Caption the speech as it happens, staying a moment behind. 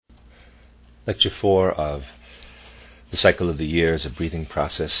Lecture 4 of the cycle of the year as a breathing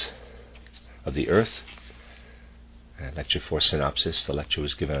process of the earth. Lecture 4 synopsis. The lecture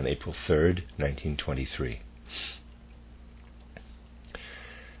was given on April 3rd, 1923.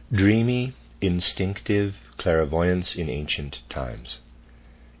 Dreamy, instinctive clairvoyance in ancient times.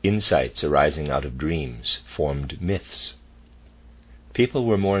 Insights arising out of dreams formed myths. People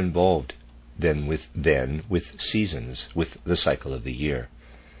were more involved than with seasons, with the cycle of the year.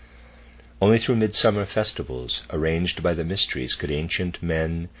 Only through midsummer festivals arranged by the mysteries could ancient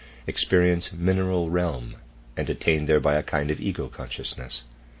men experience mineral realm and attain thereby a kind of ego consciousness.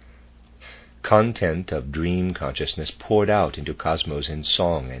 Content of dream consciousness poured out into cosmos in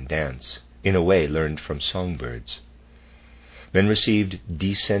song and dance, in a way learned from songbirds. Men received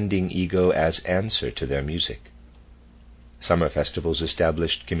descending ego as answer to their music. Summer festivals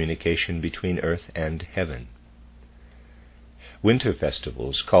established communication between earth and heaven. Winter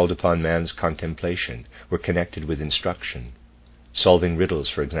festivals called upon man's contemplation, were connected with instruction, solving riddles,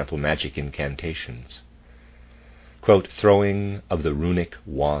 for example, magic incantations. Quote, throwing of the runic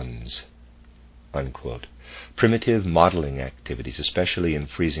wands, unquote. Primitive modeling activities, especially in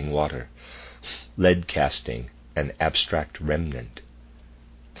freezing water, lead casting, an abstract remnant.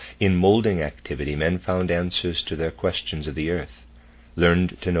 In molding activity, men found answers to their questions of the earth,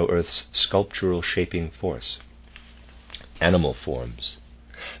 learned to know earth's sculptural shaping force. Animal forms.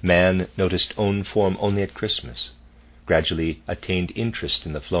 Man noticed own form only at Christmas, gradually attained interest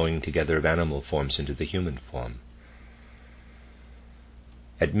in the flowing together of animal forms into the human form.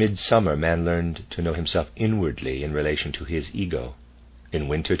 At midsummer, man learned to know himself inwardly in relation to his ego, in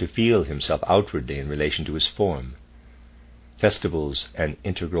winter to feel himself outwardly in relation to his form. Festivals, an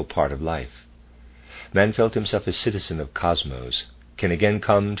integral part of life. Man felt himself a citizen of cosmos, can again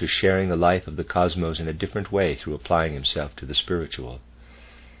come to sharing the life of the cosmos in a different way through applying himself to the spiritual.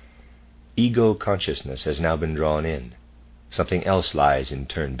 Ego consciousness has now been drawn in. Something else lies in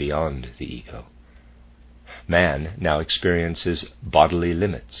turn beyond the ego. Man now experiences bodily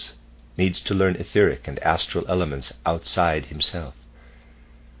limits, needs to learn etheric and astral elements outside himself.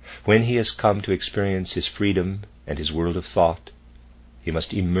 When he has come to experience his freedom and his world of thought, he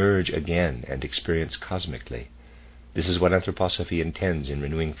must emerge again and experience cosmically. This is what anthroposophy intends in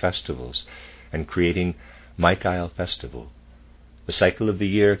renewing festivals and creating Michael Festival. The cycle of the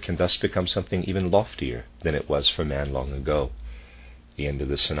year can thus become something even loftier than it was for man long ago. The end of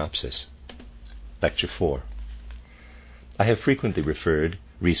the synopsis. Lecture 4. I have frequently referred,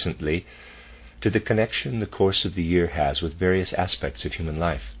 recently, to the connection the course of the year has with various aspects of human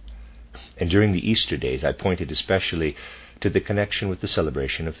life. And during the Easter days I pointed especially to the connection with the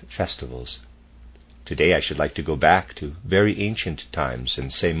celebration of festivals. Today I should like to go back to very ancient times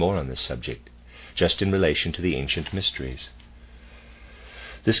and say more on this subject, just in relation to the ancient mysteries.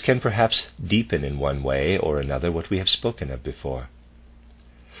 This can perhaps deepen in one way or another what we have spoken of before.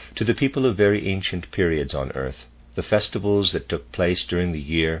 To the people of very ancient periods on earth, the festivals that took place during the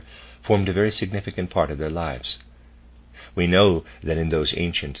year formed a very significant part of their lives. We know that in those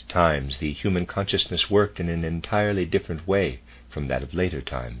ancient times the human consciousness worked in an entirely different way from that of later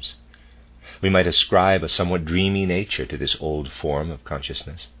times. We might ascribe a somewhat dreamy nature to this old form of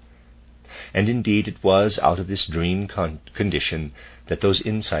consciousness. And indeed it was out of this dream condition that those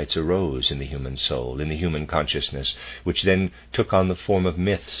insights arose in the human soul, in the human consciousness, which then took on the form of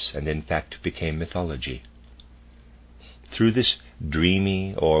myths and in fact became mythology. Through this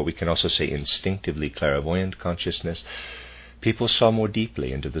dreamy, or we can also say instinctively clairvoyant consciousness, people saw more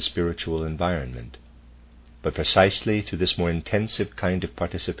deeply into the spiritual environment. But precisely through this more intensive kind of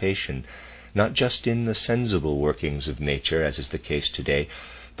participation, not just in the sensible workings of nature, as is the case today,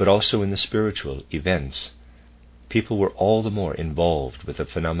 but also in the spiritual events, people were all the more involved with the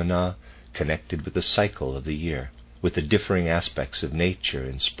phenomena connected with the cycle of the year, with the differing aspects of nature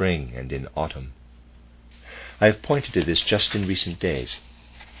in spring and in autumn. I have pointed to this just in recent days.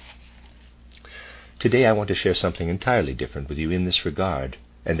 Today I want to share something entirely different with you in this regard,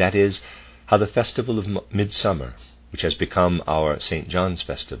 and that is how the festival of midsummer, which has become our St. John's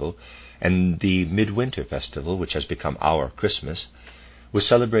festival, and the midwinter festival, which has become our Christmas, was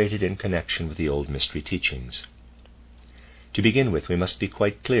celebrated in connection with the old mystery teachings. To begin with, we must be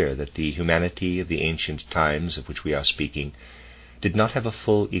quite clear that the humanity of the ancient times of which we are speaking did not have a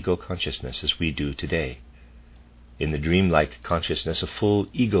full ego consciousness as we do today. In the dreamlike consciousness, a full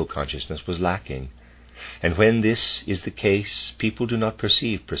ego consciousness was lacking, and when this is the case, people do not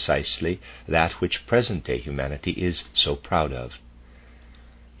perceive precisely that which present-day humanity is so proud of.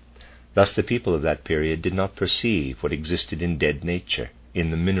 Thus the people of that period did not perceive what existed in dead nature, in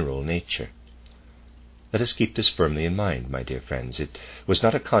the mineral nature. Let us keep this firmly in mind, my dear friends. It was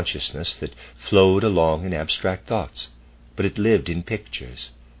not a consciousness that flowed along in abstract thoughts, but it lived in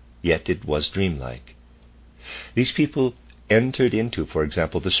pictures, yet it was dreamlike. These people entered into, for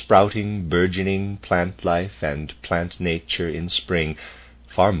example, the sprouting, burgeoning plant life and plant nature in spring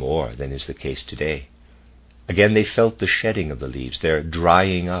far more than is the case today. Again, they felt the shedding of the leaves, their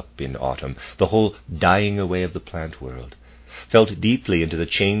drying up in autumn, the whole dying away of the plant world, felt deeply into the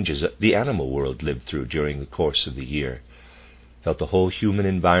changes the animal world lived through during the course of the year, felt the whole human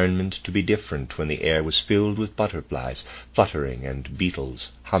environment to be different when the air was filled with butterflies fluttering and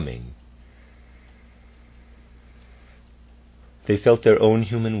beetles humming. They felt their own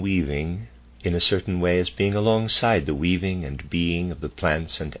human weaving in a certain way as being alongside the weaving and being of the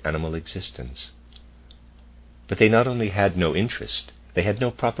plants and animal existence. But they not only had no interest, they had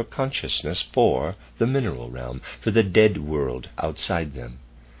no proper consciousness for the mineral realm, for the dead world outside them.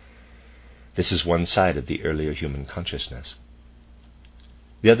 This is one side of the earlier human consciousness.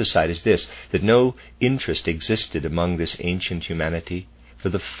 The other side is this, that no interest existed among this ancient humanity for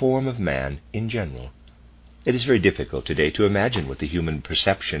the form of man in general. It is very difficult today to imagine what the human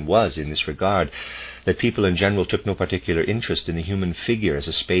perception was in this regard, that people in general took no particular interest in the human figure as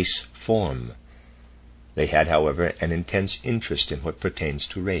a space form. They had, however, an intense interest in what pertains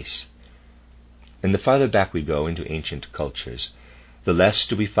to race. And the farther back we go into ancient cultures, the less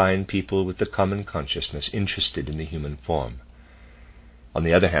do we find people with the common consciousness interested in the human form. On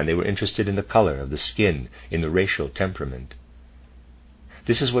the other hand, they were interested in the color of the skin, in the racial temperament.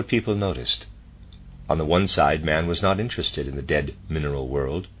 This is what people noticed. On the one side, man was not interested in the dead mineral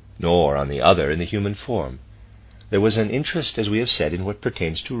world, nor, on the other, in the human form. There was an interest, as we have said, in what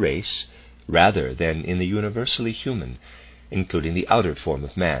pertains to race, rather than in the universally human, including the outer form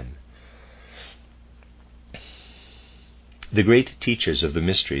of man. The great teachers of the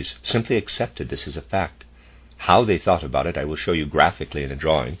mysteries simply accepted this as a fact. How they thought about it I will show you graphically in a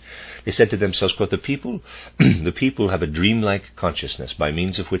drawing. They said to themselves, quote, the people have a dreamlike consciousness by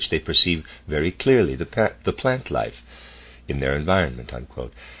means of which they perceive very clearly the plant life in their environment,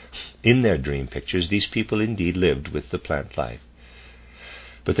 unquote. In their dream pictures, these people indeed lived with the plant life.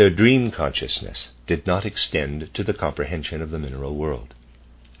 But their dream consciousness did not extend to the comprehension of the mineral world.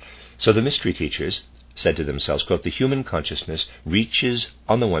 So the mystery teachers said to themselves, quote, the human consciousness reaches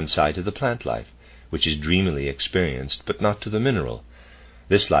on the one side to the plant life, which is dreamily experienced, but not to the mineral.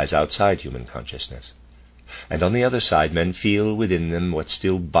 This lies outside human consciousness. And on the other side, men feel within them what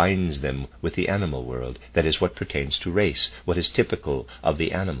still binds them with the animal world, that is, what pertains to race, what is typical of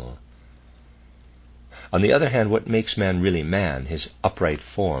the animal. On the other hand, what makes man really man, his upright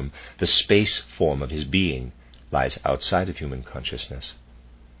form, the space form of his being, lies outside of human consciousness.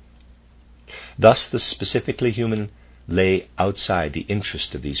 Thus the specifically human lay outside the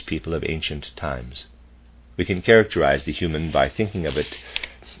interest of these people of ancient times. We can characterize the human by thinking of it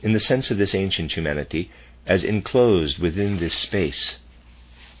in the sense of this ancient humanity as enclosed within this space,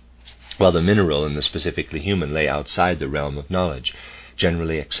 while the mineral and the specifically human lay outside the realm of knowledge,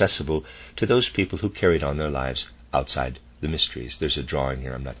 generally accessible to those people who carried on their lives outside the mysteries. There's a drawing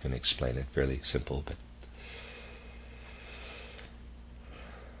here, I'm not going to explain it, fairly simple,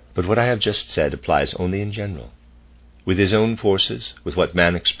 but what I have just said applies only in general. With his own forces, with what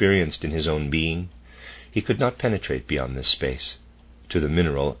man experienced in his own being, he could not penetrate beyond this space, to the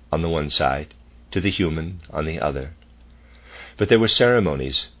mineral on the one side, to the human on the other. But there were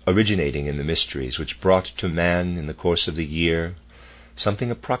ceremonies originating in the mysteries which brought to man in the course of the year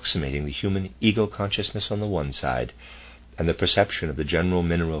something approximating the human ego consciousness on the one side and the perception of the general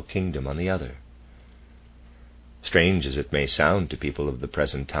mineral kingdom on the other. Strange as it may sound to people of the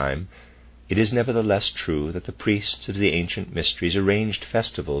present time, it is nevertheless true that the priests of the ancient mysteries arranged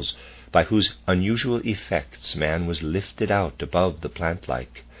festivals by whose unusual effects man was lifted out above the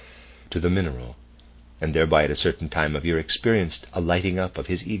plant-like to the mineral, and thereby at a certain time of year experienced a lighting up of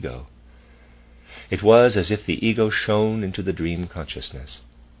his ego. It was as if the ego shone into the dream consciousness.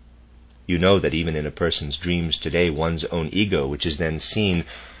 You know that even in a person's dreams today, one's own ego, which is then seen,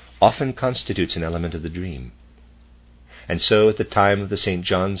 often constitutes an element of the dream. And so at the time of the St.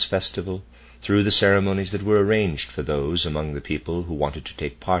 John's festival, through the ceremonies that were arranged for those among the people who wanted to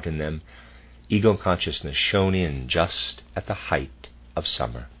take part in them, ego consciousness shone in just at the height of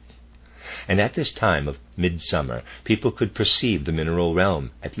summer. And at this time of midsummer, people could perceive the mineral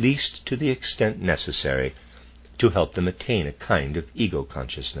realm, at least to the extent necessary to help them attain a kind of ego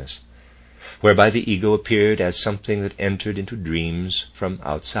consciousness, whereby the ego appeared as something that entered into dreams from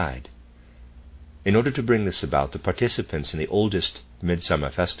outside. In order to bring this about, the participants in the oldest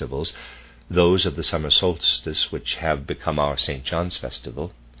midsummer festivals, those of the summer solstice which have become our St. John's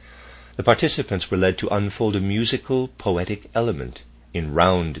festival, The participants were led to unfold a musical, poetic element in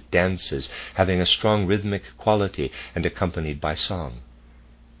round dances, having a strong rhythmic quality and accompanied by song.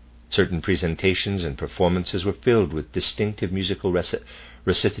 Certain presentations and performances were filled with distinctive musical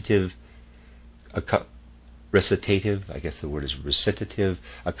recitative,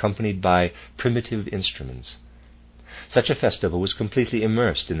 accompanied by primitive instruments. Such a festival was completely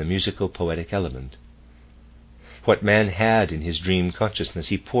immersed in the musical, poetic element. What man had in his dream consciousness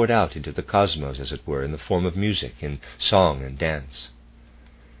he poured out into the cosmos, as it were, in the form of music, in song and dance.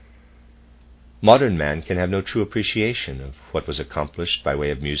 Modern man can have no true appreciation of what was accomplished by way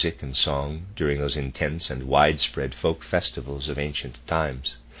of music and song during those intense and widespread folk festivals of ancient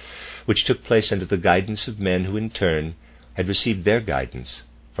times, which took place under the guidance of men who in turn had received their guidance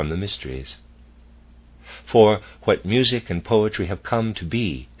from the mysteries. For what music and poetry have come to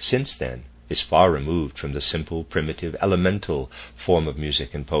be since then is far removed from the simple, primitive, elemental form of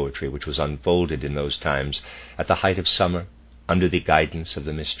music and poetry which was unfolded in those times at the height of summer under the guidance of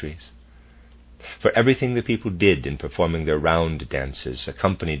the mysteries. For everything the people did in performing their round dances,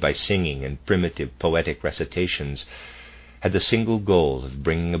 accompanied by singing and primitive poetic recitations, had the single goal of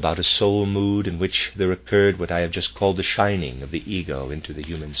bringing about a soul mood in which there occurred what I have just called the shining of the ego into the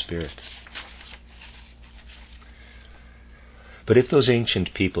human spirit. But if those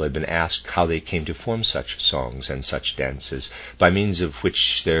ancient people had been asked how they came to form such songs and such dances, by means of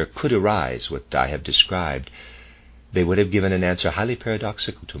which there could arise what I have described, they would have given an answer highly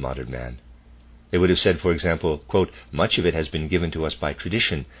paradoxical to modern man. They would have said, for example, quote, "Much of it has been given to us by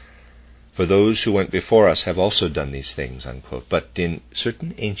tradition, for those who went before us have also done these things," unquote. But in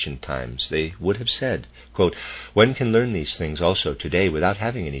certain ancient times they would have said, quote, "One can learn these things also today without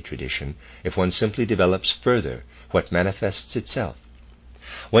having any tradition, if one simply develops further what manifests itself.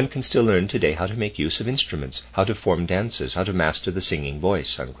 One can still learn today how to make use of instruments, how to form dances, how to master the singing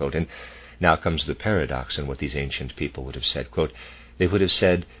voice," unquote. And now comes the paradox in what these ancient people would have said. Quote, they would have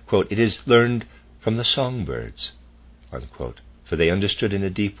said, quote, "It is learned from the songbirds," unquote, for they understood in a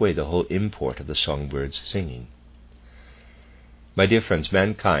deep way the whole import of the songbirds' singing. My dear friends,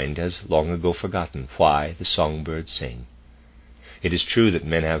 mankind has long ago forgotten why the songbirds sing. It is true that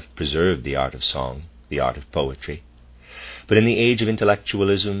men have preserved the art of song, the art of poetry, but in the age of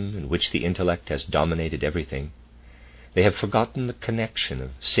intellectualism, in which the intellect has dominated everything, they have forgotten the connection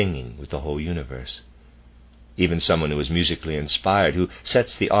of singing with the whole universe. Even someone who is musically inspired, who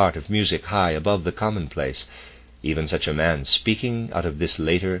sets the art of music high above the commonplace, even such a man, speaking out of this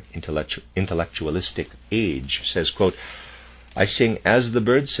later intellectualistic age, says, quote, "I sing as the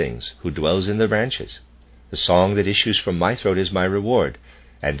bird sings, who dwells in the branches. The song that issues from my throat is my reward,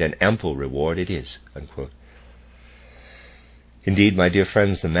 and an ample reward it is," unquote. Indeed, my dear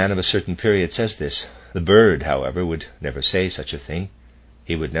friends, the man of a certain period says this. The bird, however, would never say such a thing.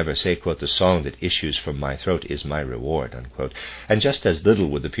 He would never say, quote, "The song that issues from my throat is my reward," unquote. And just as little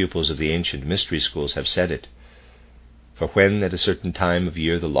would the pupils of the ancient mystery schools have said it. For when at a certain time of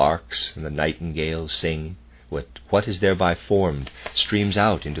year the larks and the nightingales sing, what is thereby formed streams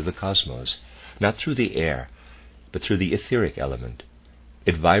out into the cosmos, not through the air, but through the etheric element.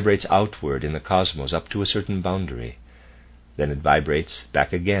 It vibrates outward in the cosmos up to a certain boundary. Then it vibrates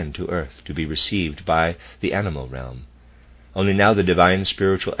back again to earth to be received by the animal realm. Only now the divine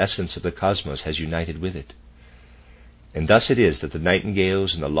spiritual essence of the cosmos has united with it. And thus it is that the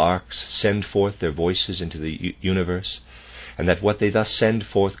nightingales and the larks send forth their voices into the universe, and that what they thus send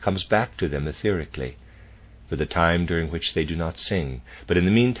forth comes back to them etherically, for the time during which they do not sing, but in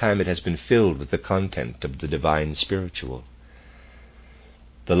the meantime it has been filled with the content of the divine spiritual.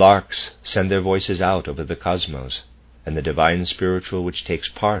 The larks send their voices out over the cosmos, and the divine spiritual which takes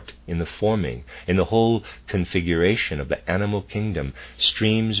part in the forming, in the whole configuration of the animal kingdom,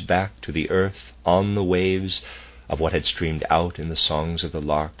 streams back to the earth on the waves of what had streamed out in the songs of the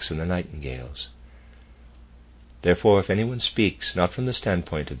larks and the nightingales. Therefore, if anyone speaks not from the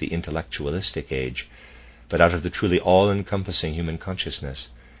standpoint of the intellectualistic age, but out of the truly all-encompassing human consciousness,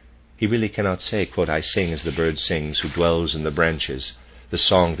 he really cannot say, quote, "I sing as the bird sings who dwells in the branches. The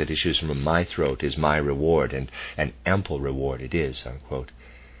song that issues from my throat is my reward, and an ample reward it is," unquote.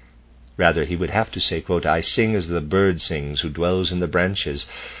 Rather, he would have to say, quote, "I sing as the bird sings who dwells in the branches,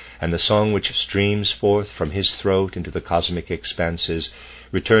 and the song which streams forth from his throat into the cosmic expanses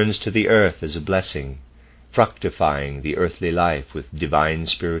returns to the earth as a blessing, fructifying the earthly life with divine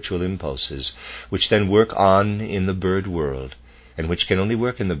spiritual impulses, which then work on in the bird world, and which can only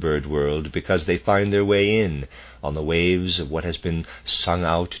work in the bird world because they find their way in on the waves of what has been sung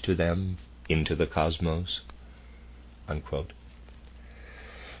out to them into the cosmos," unquote.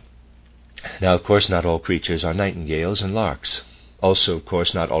 Now, of course, not all creatures are nightingales and larks. Also, of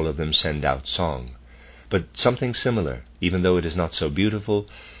course, not all of them send out song, but something similar, even though it is not so beautiful,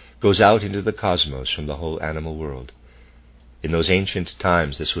 goes out into the cosmos from the whole animal world. In those ancient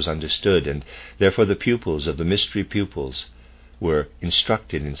times this was understood, and therefore the pupils of the mystery pupils were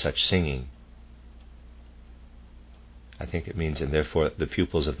instructed in such singing. I think it means, and therefore the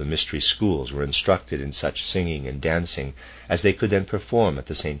pupils of the mystery schools were instructed in such singing and dancing as they could then perform at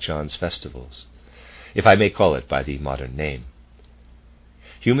the St. John's festivals, if I may call it by the modern name.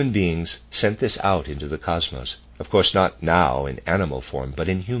 Human beings sent this out into the cosmos, of course not now in animal form, but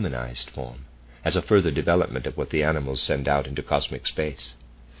in humanized form, as a further development of what the animals send out into cosmic space.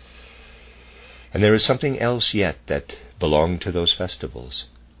 And there is something else yet that belonged to those festivals,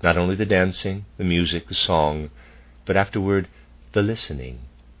 not only the dancing, the music, the song, but afterward the listening.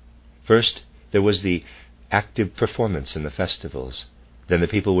 First there was the active performance in the festivals. Then the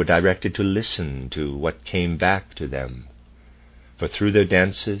people were directed to listen to what came back to them. For through their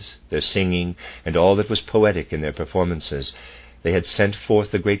dances, their singing, and all that was poetic in their performances, they had sent forth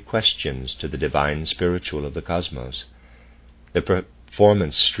the great questions to the divine spiritual of the cosmos. Their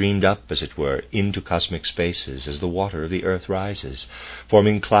performance streamed up, as it were, into cosmic spaces as the water of the earth rises,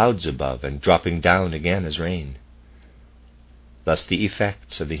 forming clouds above and dropping down again as rain. Thus the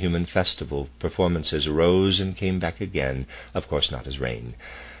effects of the human festival performances rose and came back again, of course not as rain,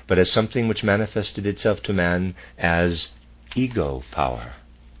 but as something which manifested itself to man as ego power.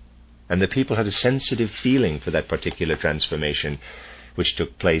 And the people had a sensitive feeling for that particular transformation which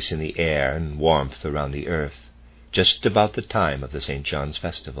took place in the air and warmth around the earth, just about the time of the St. John's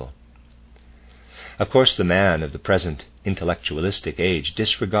festival. Of course, the man of the present intellectualistic age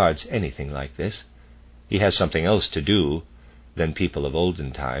disregards anything like this. He has something else to do than people of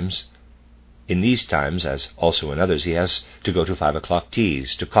olden times. In these times, as also in others, he has to go to 5 o'clock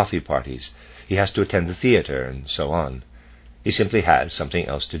teas, to coffee parties, he has to attend the theatre, and so on. He simply has something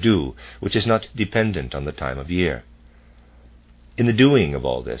else to do, which is not dependent on the time of year. In the doing of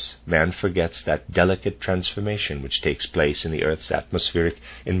all this, man forgets that delicate transformation which takes place in the earth's atmospheric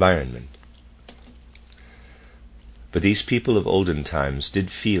environment. But these people of olden times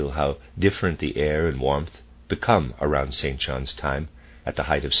did feel how different the air and warmth become around St. John's time, at the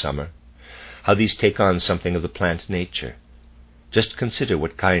height of summer, how these take on something of the plant nature. Just consider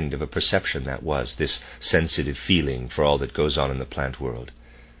what kind of a perception that was, this sensitive feeling for all that goes on in the plant world.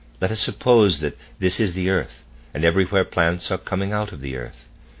 Let us suppose that this is the earth, and everywhere plants are coming out of the earth.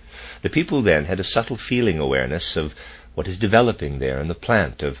 The people then had a subtle feeling awareness of what is developing there in the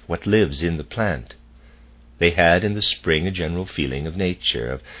plant, of what lives in the plant. They had in the spring a general feeling of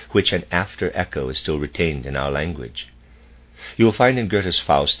nature, of which an after echo is still retained in our language. You will find in Goethe's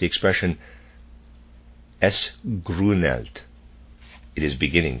Faust the expression "es grünelt." It is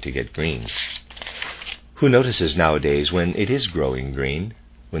beginning to get green. Who notices nowadays when it is growing green,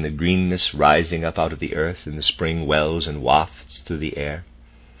 when the greenness rising up out of the earth in the spring wells and wafts through the air?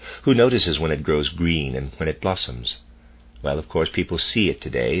 Who notices when it grows green and when it blossoms? Well, of course, people see it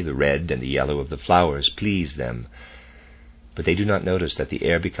today. The red and the yellow of the flowers please them. But they do not notice that the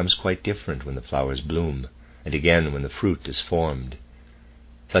air becomes quite different when the flowers bloom, and again when the fruit is formed.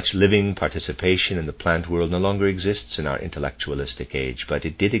 Such living participation in the plant world no longer exists in our intellectualistic age, but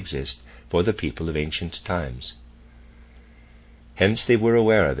it did exist for the people of ancient times. Hence they were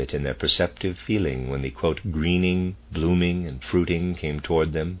aware of it in their perceptive feeling when the, quote, greening, blooming, and fruiting came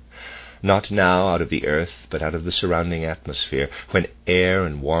toward them, not now out of the earth, but out of the surrounding atmosphere, when air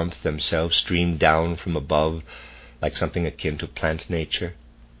and warmth themselves streamed down from above like something akin to plant nature.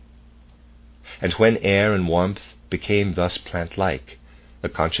 And when air and warmth became thus plant-like, the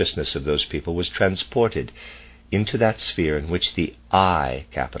consciousness of those people was transported into that sphere in which the I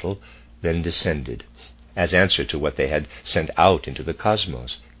capital then descended, as answer to what they had sent out into the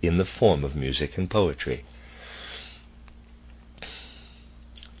cosmos in the form of music and poetry.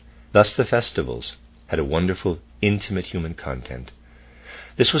 Thus the festivals had a wonderful, intimate human content.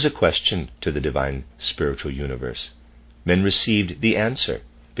 This was a question to the divine spiritual universe. Men received the answer,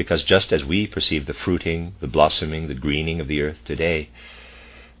 because just as we perceive the fruiting, the blossoming, the greening of the earth today,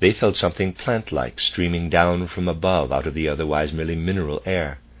 they felt something plant-like streaming down from above out of the otherwise merely mineral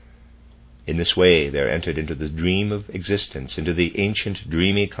air. In this way there entered into the dream of existence, into the ancient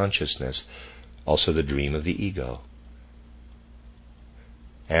dreamy consciousness, also the dream of the ego.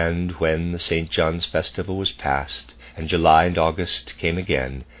 And when the St. John's festival was past, and July and August came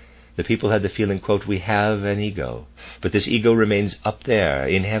again, the people had the feeling, quote, we have an ego, but this ego remains up there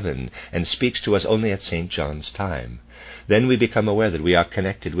in heaven and speaks to us only at St. John's time. Then we become aware that we are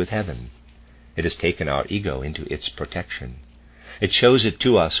connected with heaven. It has taken our ego into its protection. It shows it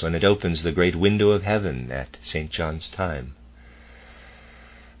to us when it opens the great window of heaven at St. John's time.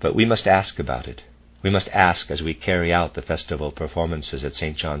 But we must ask about it. We must ask as we carry out the festival performances at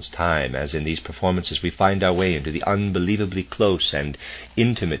St. John's time, as in these performances we find our way into the unbelievably close and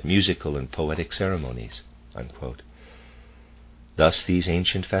intimate musical and poetic ceremonies." Unquote. Thus these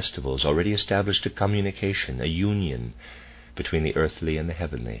ancient festivals already established a communication, a union between the earthly and the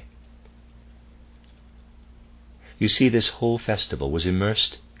heavenly. You see, this whole festival was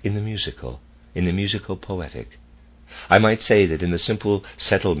immersed in the musical poetic. I might say that in the simple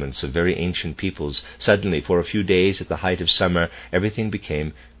settlements of very ancient peoples, suddenly, for a few days at the height of summer, everything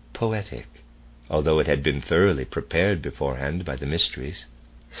became poetic, although it had been thoroughly prepared beforehand by the mysteries.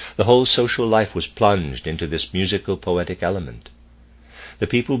 The whole social life was plunged into this musical poetic element. The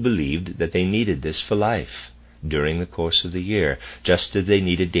people believed that they needed this for life during the course of the year, just as they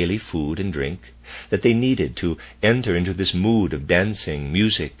needed daily food and drink, that they needed to enter into this mood of dancing,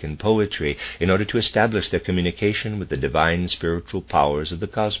 music, and poetry in order to establish their communication with the divine spiritual powers of the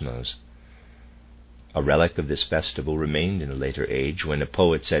cosmos. A relic of this festival remained in a later age, when a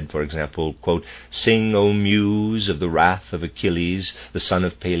poet said, for example, quote, "Sing, O muse, of the wrath of Achilles, the son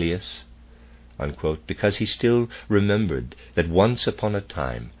of Peleus," unquote, because he still remembered that once upon a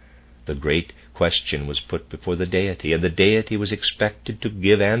time the great question was put before the deity, and the deity was expected to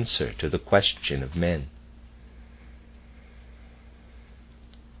give answer to the question of men.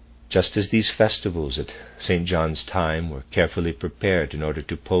 Just as these festivals at St. John's time were carefully prepared in order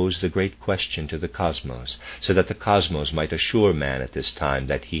to pose the great question to the cosmos, so that the cosmos might assure man at this time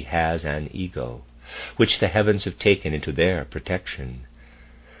that he has an ego, which the heavens have taken into their protection,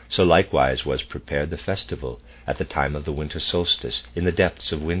 so likewise was prepared the festival at the time of the winter solstice, in the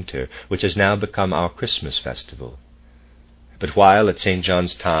depths of winter, which has now become our Christmas festival. But while at St.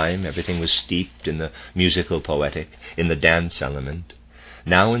 John's time everything was steeped in the musical poetic, in the dance element,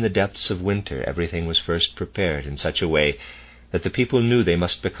 now in the depths of winter everything was first prepared in such a way that the people knew they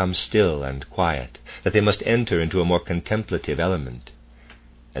must become still and quiet, that they must enter into a more contemplative element.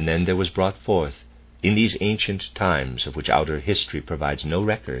 And then there was brought forth, in these ancient times of which outer history provides no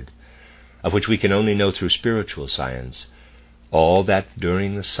record, of which we can only know through spiritual science, all that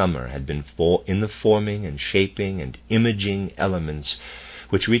during the summer had been in the forming and shaping and imaging elements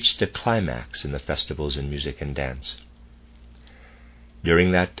which reached a climax in the festivals in music and dance.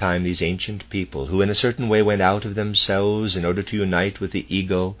 During that time these ancient people, who in a certain way went out of themselves in order to unite with the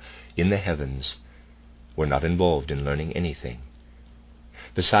ego in the heavens, were not involved in learning anything.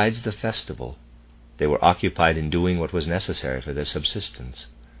 Besides the festival, they were occupied in doing what was necessary for their subsistence.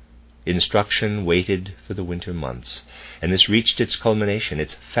 Instruction waited for the winter months, and this reached its culmination,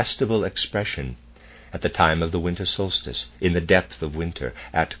 its festival expression, at the time of the winter solstice, in the depth of winter,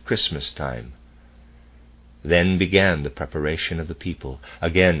 at Christmas time. Then began the preparation of the people,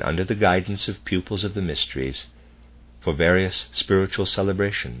 again under the guidance of pupils of the mysteries, for various spiritual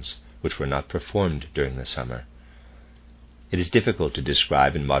celebrations which were not performed during the summer. It is difficult to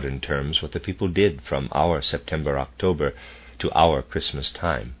describe in modern terms what the people did from our September-October to our Christmas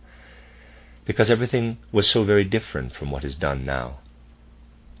time, because everything was so very different from what is done now.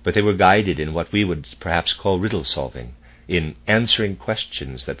 But they were guided in what we would perhaps call riddle-solving, in answering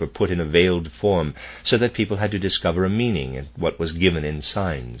questions that were put in a veiled form, so that people had to discover a meaning in what was given in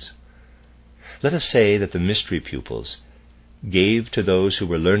signs. Let us say that the mystery pupils gave to those who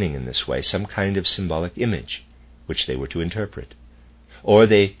were learning in this way some kind of symbolic image, which they were to interpret. Or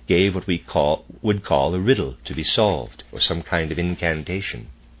they gave what we would call a riddle to be solved, or some kind of incantation.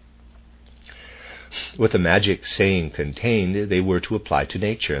 What the magic saying contained, they were to apply to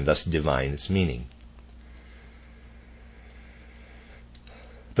nature, and thus divine its meaning.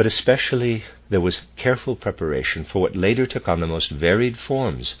 But especially there was careful preparation for what later took on the most varied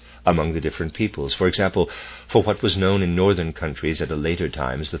forms among the different peoples. For example, for what was known in northern countries at a later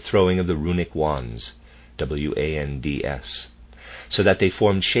time as the throwing of the runic wands, W-A-N-D-S, so that they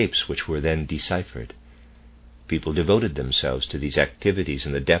formed shapes which were then deciphered. People devoted themselves to these activities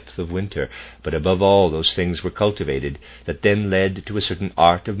in the depth of winter, but above all those things were cultivated that then led to a certain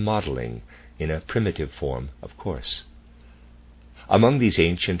art of modeling, in a primitive form, of course. Among these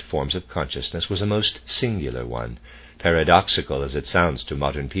ancient forms of consciousness was a most singular one, paradoxical as it sounds to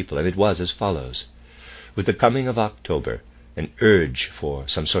modern people, and it was as follows. With the coming of October, an urge for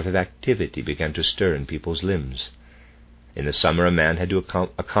some sort of activity began to stir in people's limbs. In the summer a man had to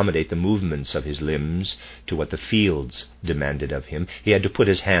accommodate the movements of his limbs to what the fields demanded of him. He had to put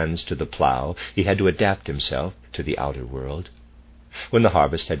his hands to the plow. He had to adapt himself to the outer world. When the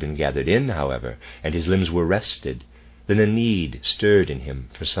harvest had been gathered in, however, and his limbs were rested, then a need stirred in him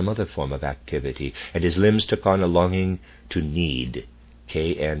for some other form of activity, and his limbs took on a longing to knead,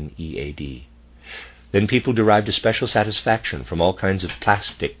 K-N-E-A-D. Then people derived a special satisfaction from all kinds of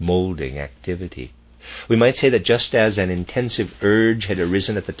plastic molding activity. We might say that just as an intensive urge had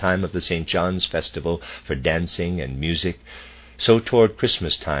arisen at the time of the St. John's Festival for dancing and music, so toward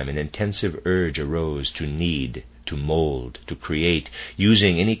Christmas time an intensive urge arose to knead, to mold, to create,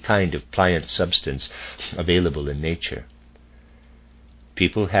 using any kind of pliant substance available in nature.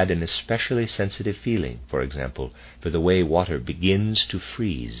 People had an especially sensitive feeling, for example, for the way water begins to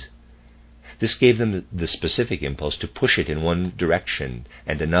freeze. This gave them the specific impulse to push it in one direction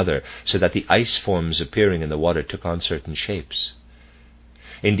and another, so that the ice forms appearing in the water took on certain shapes.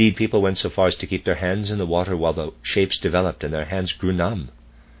 Indeed, people went so far as to keep their hands in the water while the shapes developed and their hands grew numb.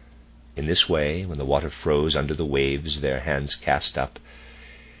 In this way, when the water froze under the waves their hands cast up,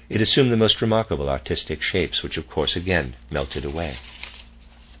 it assumed the most remarkable artistic shapes, which of course again melted away.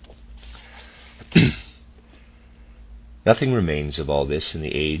 Nothing remains of all this in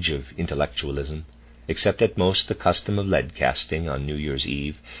the age of intellectualism, except at most the custom of lead casting on New Year's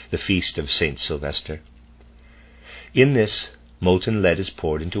Eve, the feast of St. Sylvester. In this, molten lead is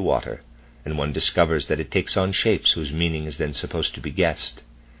poured into water, and one discovers that it takes on shapes whose meaning is then supposed to be guessed.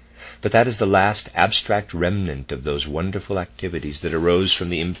 But that is the last abstract remnant of those wonderful activities that arose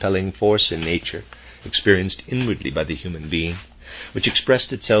from the impelling force in nature, experienced inwardly by the human being, which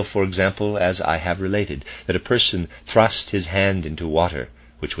expressed itself, for example, as I have related, that a person thrust his hand into water,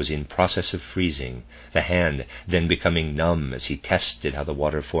 which was in process of freezing, the hand then becoming numb as he tested how the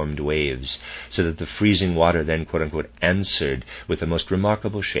water formed waves, so that the freezing water then, quote-unquote, answered with the most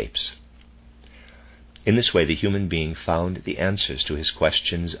remarkable shapes. In this way, the human being found the answers to his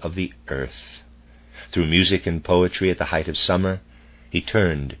questions of the earth. Through music and poetry at the height of summer, he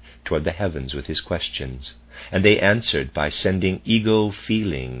turned toward the heavens with his questions, and they answered by sending ego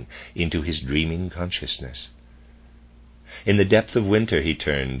feeling into his dreaming consciousness. In the depth of winter he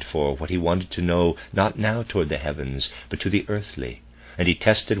turned for what he wanted to know, not now toward the heavens, but to the earthly, and he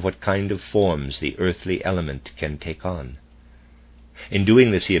tested what kind of forms the earthly element can take on. In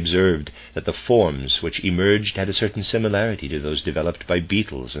doing this he observed that the forms which emerged had a certain similarity to those developed by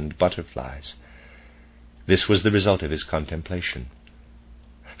beetles and butterflies. This was the result of his contemplation.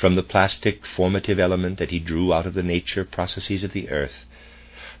 From the plastic formative element that he drew out of the nature processes of the earth,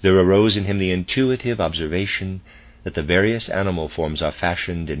 there arose in him the intuitive observation that the various animal forms are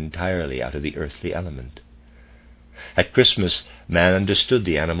fashioned entirely out of the earthly element. At Christmas, man understood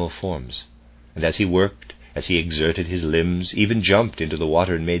the animal forms, and as he worked, as he exerted his limbs, even jumped into the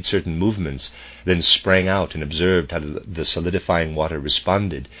water and made certain movements, then sprang out and observed how the solidifying water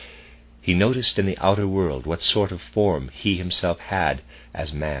responded, he noticed in the outer world what sort of form he himself had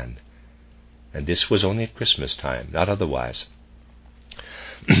as man. And this was only at Christmas time, not otherwise.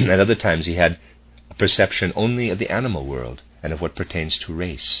 At other times he had a perception only of the animal world and of what pertains to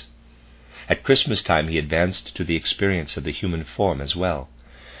race. At Christmas time he advanced to the experience of the human form as well.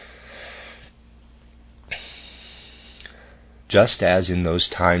 Just as in those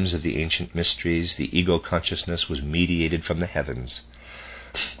times of the ancient mysteries the ego consciousness was mediated from the heavens,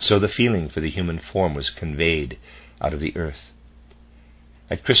 so the feeling for the human form was conveyed out of the earth.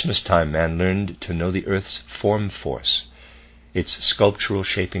 At Christmas time man learned to know the earth's form force, its sculptural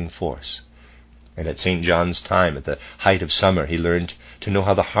shaping force. And at St. John's time, at the height of summer, he learned to know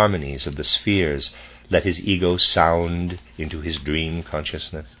how the harmonies of the spheres let his ego sound into his dream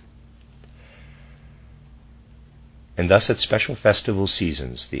consciousness. And thus at special festival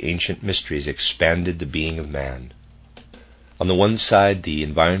seasons, the ancient mysteries expanded the being of man. On the one side, the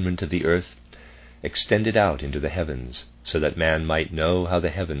environment of the earth extended out into the heavens, so that man might know how the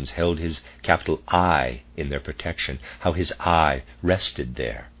heavens held his capital I in their protection, how his I rested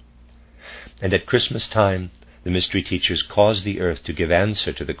there. And at Christmas time, the mystery teachers caused the earth to give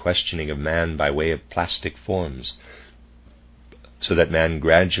answer to the questioning of man by way of plastic forms, so that man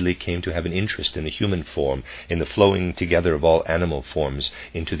gradually came to have an interest in the human form, in the flowing together of all animal forms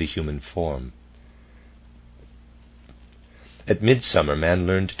into the human form. At midsummer, man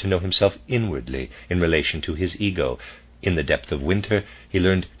learned to know himself inwardly in relation to his ego. In the depth of winter, he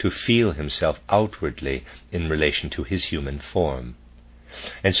learned to feel himself outwardly in relation to his human form.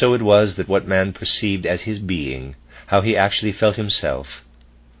 And so it was that what man perceived as his being, how he actually felt himself,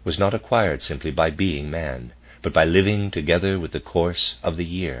 was not acquired simply by being man, but by living together with the course of the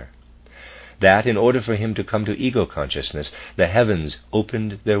year. That in order for him to come to ego consciousness, the heavens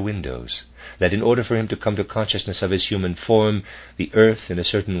opened their windows. That in order for him to come to consciousness of his human form, the earth in a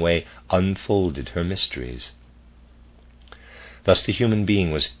certain way unfolded her mysteries. Thus the human being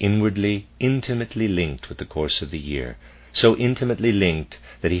was inwardly, intimately linked with the course of the year, so intimately linked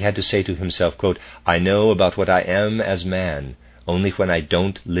that he had to say to himself, quote, "I know about what I am as man only when I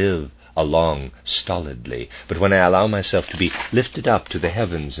don't live along stolidly, but when I allow myself to be lifted up to the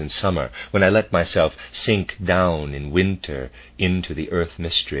heavens in summer, when I let myself sink down in winter into the earth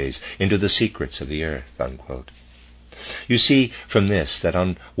mysteries, into the secrets of the earth," unquote. You see from this that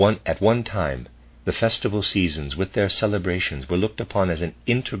at one time the festival seasons with their celebrations were looked upon as an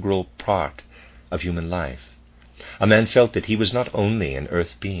integral part of human life. A man felt that he was not only an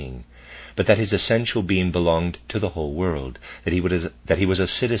earth being, but that his essential being belonged to the whole world, that he was a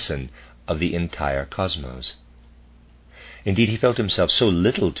citizen of the entire cosmos. Indeed, he felt himself so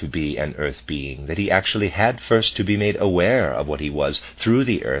little to be an earth being that he actually had first to be made aware of what he was through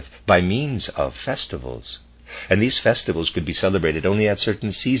the earth by means of festivals. And these festivals could be celebrated only at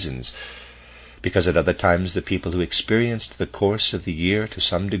certain seasons, because at other times the people who experienced the course of the year to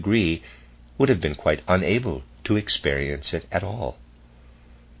some degree would have been quite unable to experience it at all.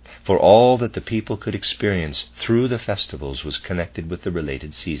 For all that the people could experience through the festivals was connected with the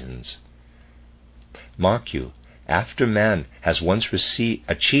related seasons. Mark you, after man has once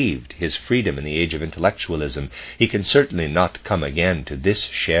achieved his freedom in the age of intellectualism, he can certainly not come again to this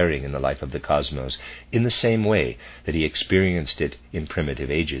sharing in the life of the cosmos in the same way that he experienced it in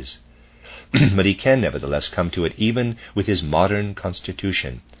primitive ages. But he can nevertheless come to it even with his modern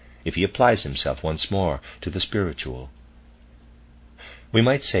constitution, if he applies himself once more to the spiritual. We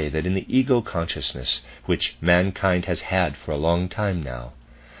might say that in the ego consciousness which mankind has had for a long time now,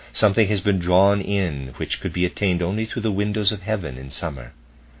 something has been drawn in which could be attained only through the windows of heaven in summer.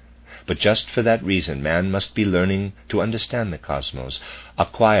 But just for that reason, man must be learning to understand the cosmos,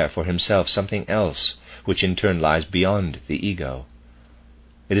 acquire for himself something else which in turn lies beyond the ego.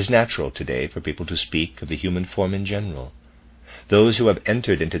 It is natural today for people to speak of the human form in general. Those who have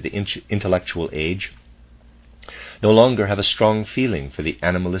entered into the intellectual age no longer have a strong feeling for the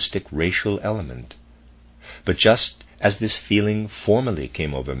animalistic racial element. But just as this feeling formerly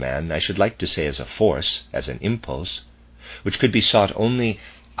came over man, I should like to say as a force, as an impulse, which could be sought only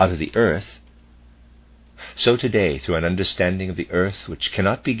out of the earth, so today, through an understanding of the earth which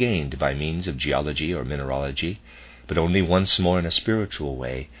cannot be gained by means of geology or mineralogy, but only once more in a spiritual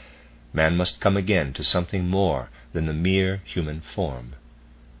way, man must come again to something more than the mere human form.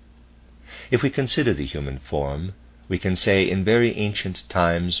 If we consider the human form, we can say in very ancient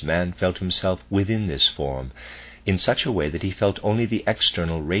times man felt himself within this form, in such a way that he felt only the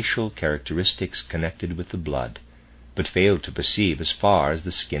external racial characteristics connected with the blood, but failed to perceive as far as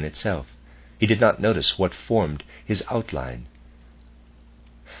the skin itself. He did not notice what formed his outline.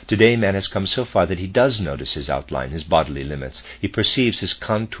 Today man has come so far that he does notice his outline, his bodily limits. He perceives his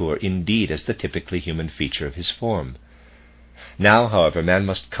contour indeed as the typically human feature of his form. Now, however, man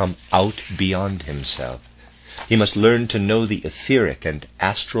must come out beyond himself. He must learn to know the etheric and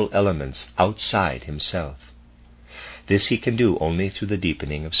astral elements outside himself. This he can do only through the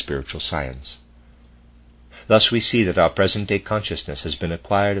deepening of spiritual science. Thus we see that our present-day consciousness has been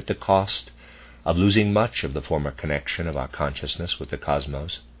acquired at the cost of losing much of the former connection of our consciousness with the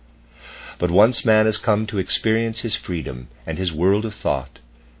cosmos. But once man has come to experience his freedom and his world of thought,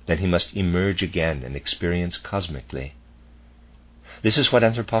 then he must emerge again and experience cosmically. This is what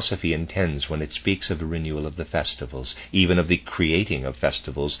anthroposophy intends when it speaks of a renewal of the festivals, even of the creating of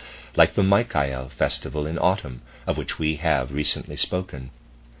festivals, like the Michael festival in autumn, of which we have recently spoken.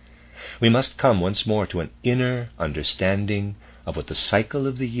 We must come once more to an inner understanding of what the cycle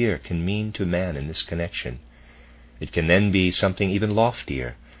of the year can mean to man in this connection. It can then be something even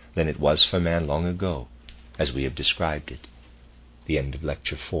loftier than it was for man long ago, as we have described it. The end of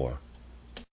Lecture 4.